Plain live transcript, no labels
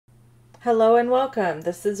Hello and welcome.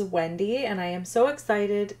 This is Wendy, and I am so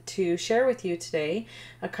excited to share with you today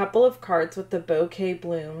a couple of cards with the Bouquet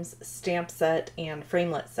Blooms stamp set and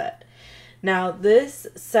framelit set. Now, this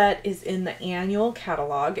set is in the annual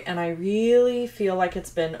catalog, and I really feel like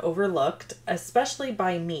it's been overlooked, especially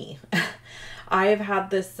by me. I have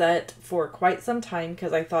had this set for quite some time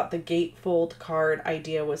because I thought the gatefold card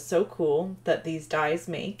idea was so cool that these dies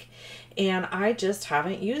make, and I just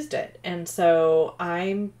haven't used it. And so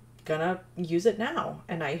I'm gonna use it now,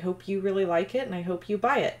 and I hope you really like it, and I hope you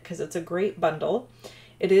buy it because it's a great bundle.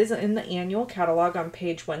 It is in the annual catalog on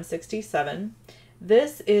page 167.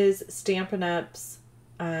 This is Stampin' Up's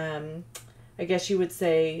I guess you would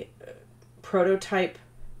say prototype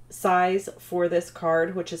size for this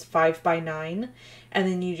card, which is 5x9, and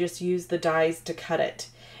then you just use the dies to cut it.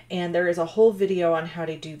 And there is a whole video on how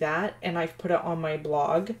to do that, and I've put it on my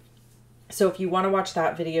blog. So if you want to watch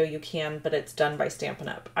that video, you can, but it's done by Stampin'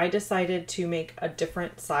 Up. I decided to make a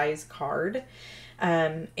different size card.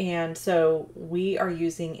 And so we are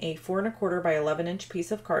using a 4 1/4 by 11 inch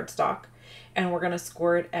piece of cardstock, and we're going to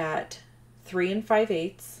score it at 3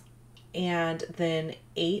 5/8 and then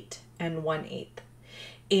 8 1/8.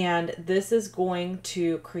 And this is going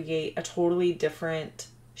to create a totally different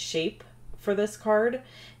shape for this card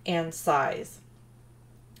and size.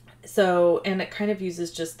 So, and it kind of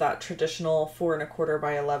uses just that traditional 4 1/4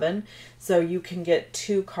 by 11. So you can get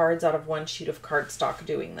 2 cards out of 1 sheet of cardstock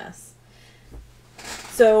doing this.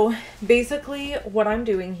 So basically what I'm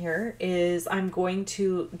doing here is I'm going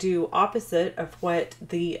to do opposite of what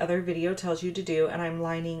the other video tells you to do. And I'm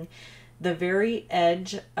lining the very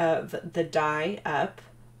edge of the die up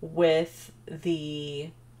with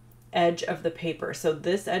the edge of the paper. So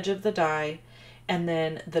this edge of the die, and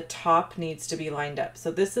then the top needs to be lined up.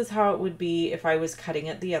 So this is how it would be if I was cutting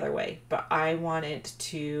it the other way, but I want it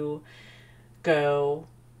to go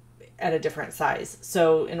at a different size.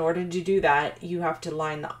 So in order to do that, you have to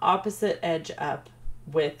line the opposite edge up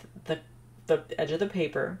with the edge of the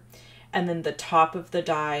paper, and then the top of the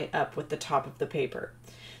die up with the top of the paper.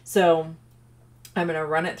 So I'm going to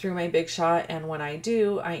run it through my Big Shot, and when I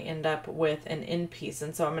do, I end up with an end piece.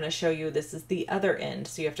 And so I'm going to show you this is the other end.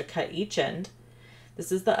 So you have to cut each end.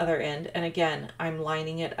 This is the other end, and again, I'm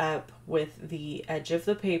lining it up with the edge of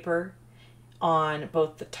the paper on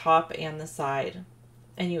both the top and the side,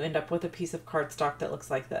 and you end up with a piece of cardstock that looks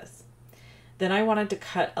like this. Then I wanted to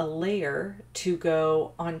cut a layer to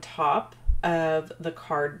go on top of the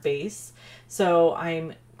card base, so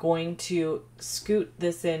I'm going to scoot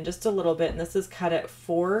this in just a little bit, and this is cut at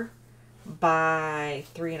 4 by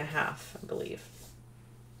 3.5, I believe.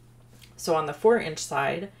 So on the 4-inch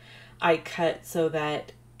side, I cut so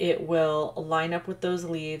that it will line up with those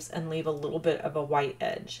leaves and leave a little bit of a white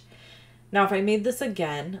edge. Now, if I made this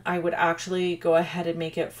again, I would actually go ahead and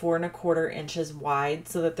make it 4 1/4 inches wide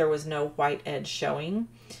so that there was no white edge showing.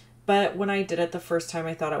 But when I did it the first time,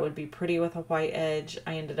 I thought it would be pretty with a white edge.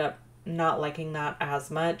 I ended up not liking that as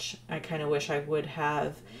much. I kind of wish I would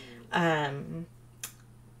have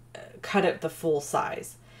cut it the full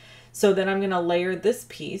size. So then I'm going to layer this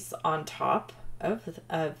piece on top of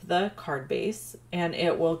the card base, and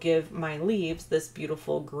it will give my leaves this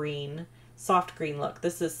beautiful green, soft green look.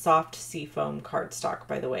 This is soft seafoam cardstock,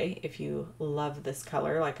 by the way, if you love this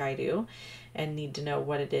color like I do and need to know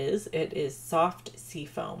what it is soft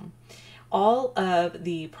seafoam. All of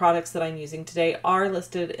the products that I'm using today are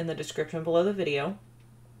listed in the description below the video,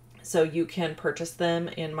 so you can purchase them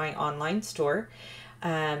in my online store.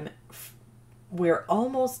 We're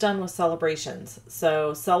almost done with celebrations.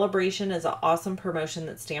 So Celebration is an awesome promotion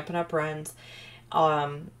that Stampin' Up runs.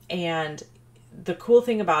 And the cool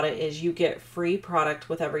thing about it is you get free product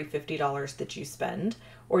with every $50 that you spend,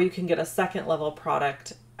 or you can get a second level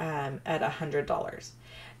product at $100.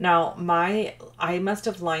 Now, I must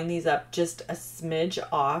have lined these up just a smidge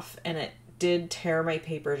off, and it did tear my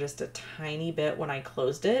paper just a tiny bit when I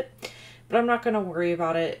closed it. But I'm not going to worry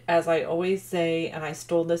about it. As I always say, and I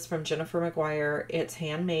stole this from Jennifer McGuire, it's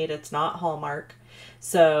handmade, it's not Hallmark.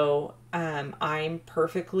 So I'm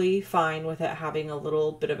perfectly fine with it having a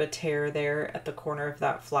little bit of a tear there at the corner of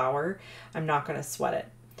that flower. I'm not going to sweat it.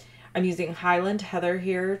 I'm using Highland Heather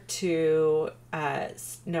here to,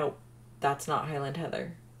 no, that's not Highland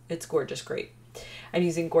Heather. It's Gorgeous Grape. I'm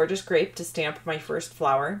using Gorgeous Grape to stamp my first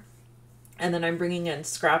flower. And then I'm bringing in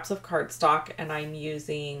scraps of cardstock, and I'm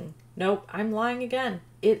using, nope, I'm lying again.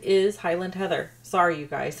 It is Highland Heather. Sorry, you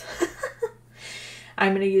guys.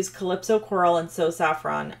 I'm going to use Calypso Coral and So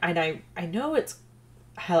Saffron. And I know it's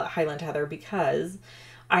Highland Heather because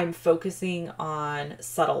I'm focusing on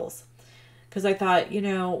subtles. because I thought,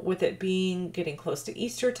 with it being getting close to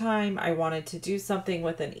Easter time, I wanted to do something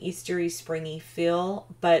with an Eastery, springy feel,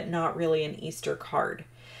 but not really an Easter card.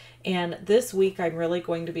 And this week, I'm really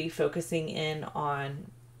going to be focusing in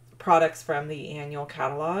on products from the annual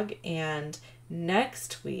catalog. And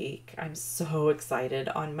next week, I'm so excited.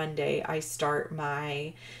 On Monday, I start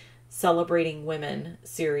my Celebrating Women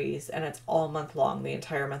series, and it's all month long. The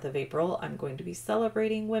entire month of April, I'm going to be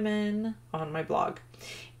celebrating women on my blog.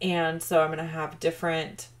 And so I'm going to have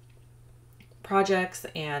different projects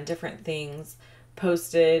and different things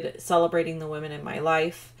posted celebrating the women in my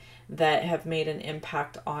life that have made an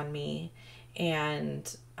impact on me.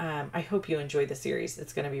 And I hope you enjoy the series.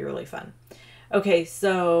 It's going to be really fun. Okay,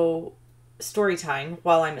 so story time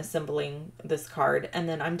while I'm assembling this card, and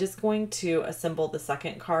then I'm just going to assemble the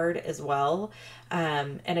second card as well.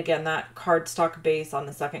 And again, that cardstock base on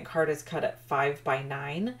the second card is cut at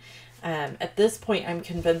 5x9. At this point, I'm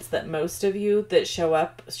convinced that most of you that show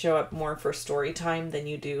up more for story time than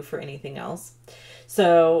you do for anything else.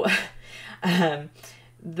 So again,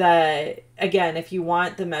 if you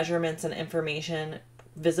want the measurements and information,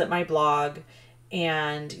 visit my blog.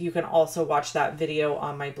 And you can also watch that video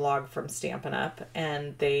on my blog from Stampin' Up!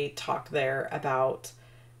 And they talk there about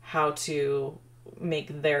how to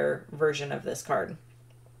make their version of this card.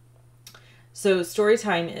 So story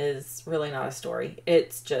time is really not a story.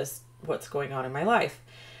 It's just what's going on in my life.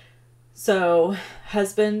 So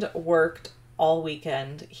husband worked all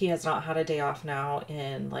weekend. He has not had a day off now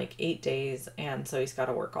in like 8 days. And so he's got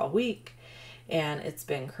to work all week. And it's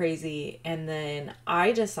been crazy. And then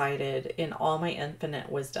I decided in all my infinite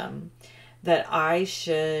wisdom that I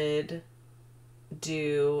should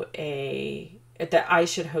host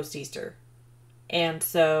Easter. And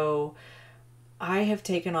so I have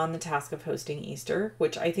taken on the task of hosting Easter,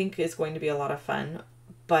 which I think is going to be a lot of fun.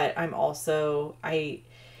 But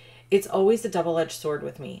it's always a double-edged sword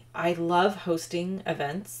with me. I love hosting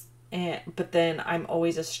events, but then I'm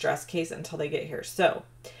always a stress case until they get here. So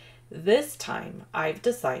this time, I've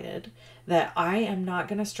decided that I am not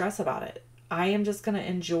going to stress about it. I am just going to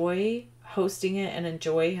enjoy hosting it and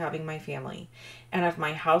enjoy having my family. And if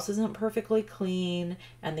my house isn't perfectly clean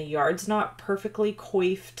and the yard's not perfectly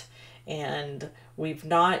coiffed and we've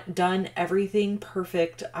not done everything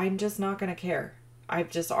perfect, I'm just not going to care. I've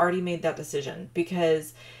just already made that decision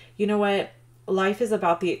because you know what? Life is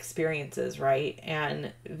about the experiences, right?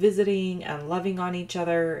 And visiting and loving on each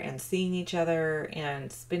other and seeing each other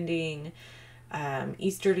and spending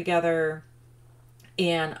Easter together.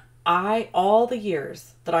 And all the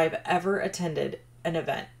years that I've ever attended an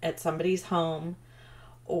event at somebody's home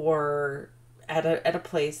or at a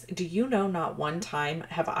place, do you know not one time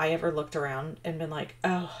have I ever looked around and been like,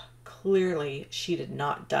 oh, clearly she did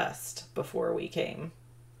not dust before we came.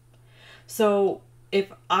 So if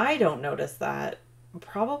I don't notice that,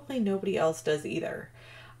 probably nobody else does either.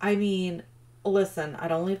 I mean, listen, I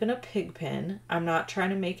don't live in a pig pen. I'm not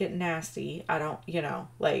trying to make it nasty. I don't,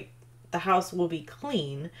 the house will be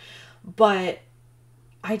clean, but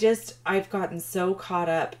I've gotten so caught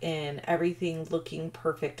up in everything looking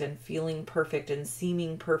perfect and feeling perfect and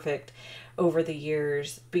seeming perfect over the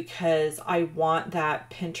years because I want that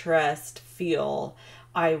Pinterest feel.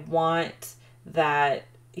 I want that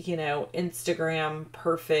Instagram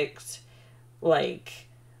perfect,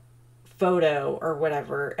 photo or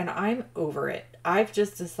whatever. And I'm over it. I've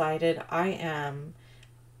just decided I am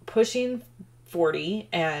pushing 40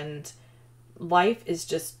 and life is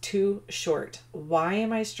just too short. Why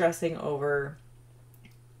am I stressing over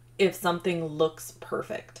if something looks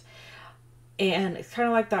perfect? And it's kind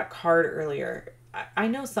of like that card earlier. I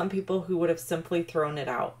know some people who would have simply thrown it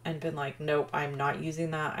out and been like, nope, I'm not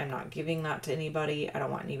using that. I'm not giving that to anybody. I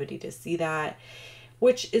don't want anybody to see that,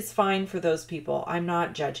 which is fine for those people. I'm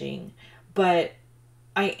not judging, but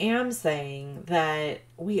I am saying that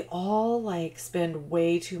we all spend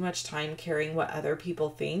way too much time caring what other people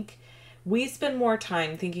think. We spend more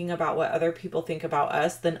time thinking about what other people think about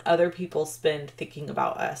us than other people spend thinking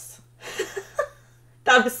about us.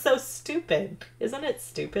 That was so stupid. Isn't it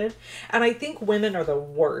stupid? And I think women are the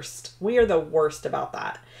worst. We are the worst about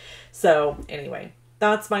that. So anyway,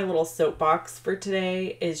 that's my little soapbox for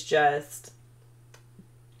today is just,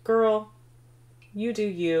 girl, you do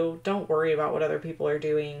you. Don't worry about what other people are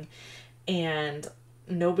doing. And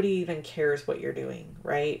nobody even cares what you're doing,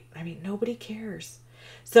 right? I mean, nobody cares.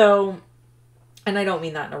 So, and I don't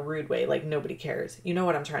mean that in a rude way, nobody cares. You know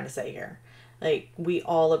what I'm trying to say here. We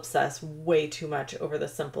all obsess way too much over the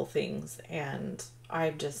simple things, and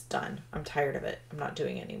I'm just done. I'm tired of it. I'm not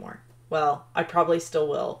doing it anymore. Well, I probably still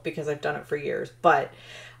will because I've done it for years, but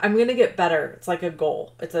I'm going to get better. It's like a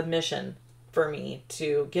goal. It's a mission. for me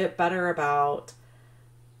to get better about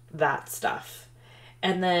that stuff.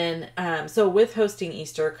 And then, so with hosting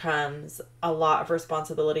Easter comes a lot of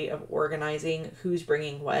responsibility of organizing who's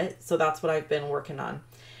bringing what. So that's what I've been working on.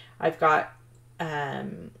 I've got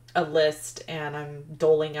a list, and I'm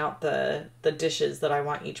doling out the dishes that I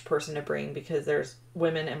want each person to bring, because there's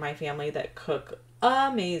women in my family that cook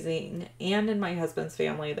amazing, and in my husband's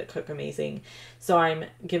family that cook amazing. So I'm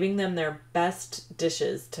giving them their best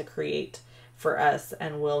dishes to create for us,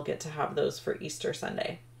 and we'll get to have those for Easter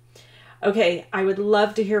Sunday. Okay, I would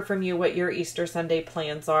love to hear from you what your Easter Sunday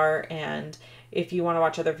plans are, and if you want to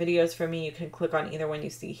watch other videos from me, you can click on either one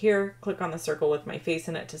you see here. Click on the circle with my face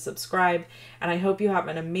in it to subscribe, and I hope you have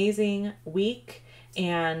an amazing week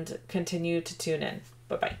and continue to tune in.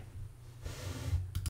 Bye-bye.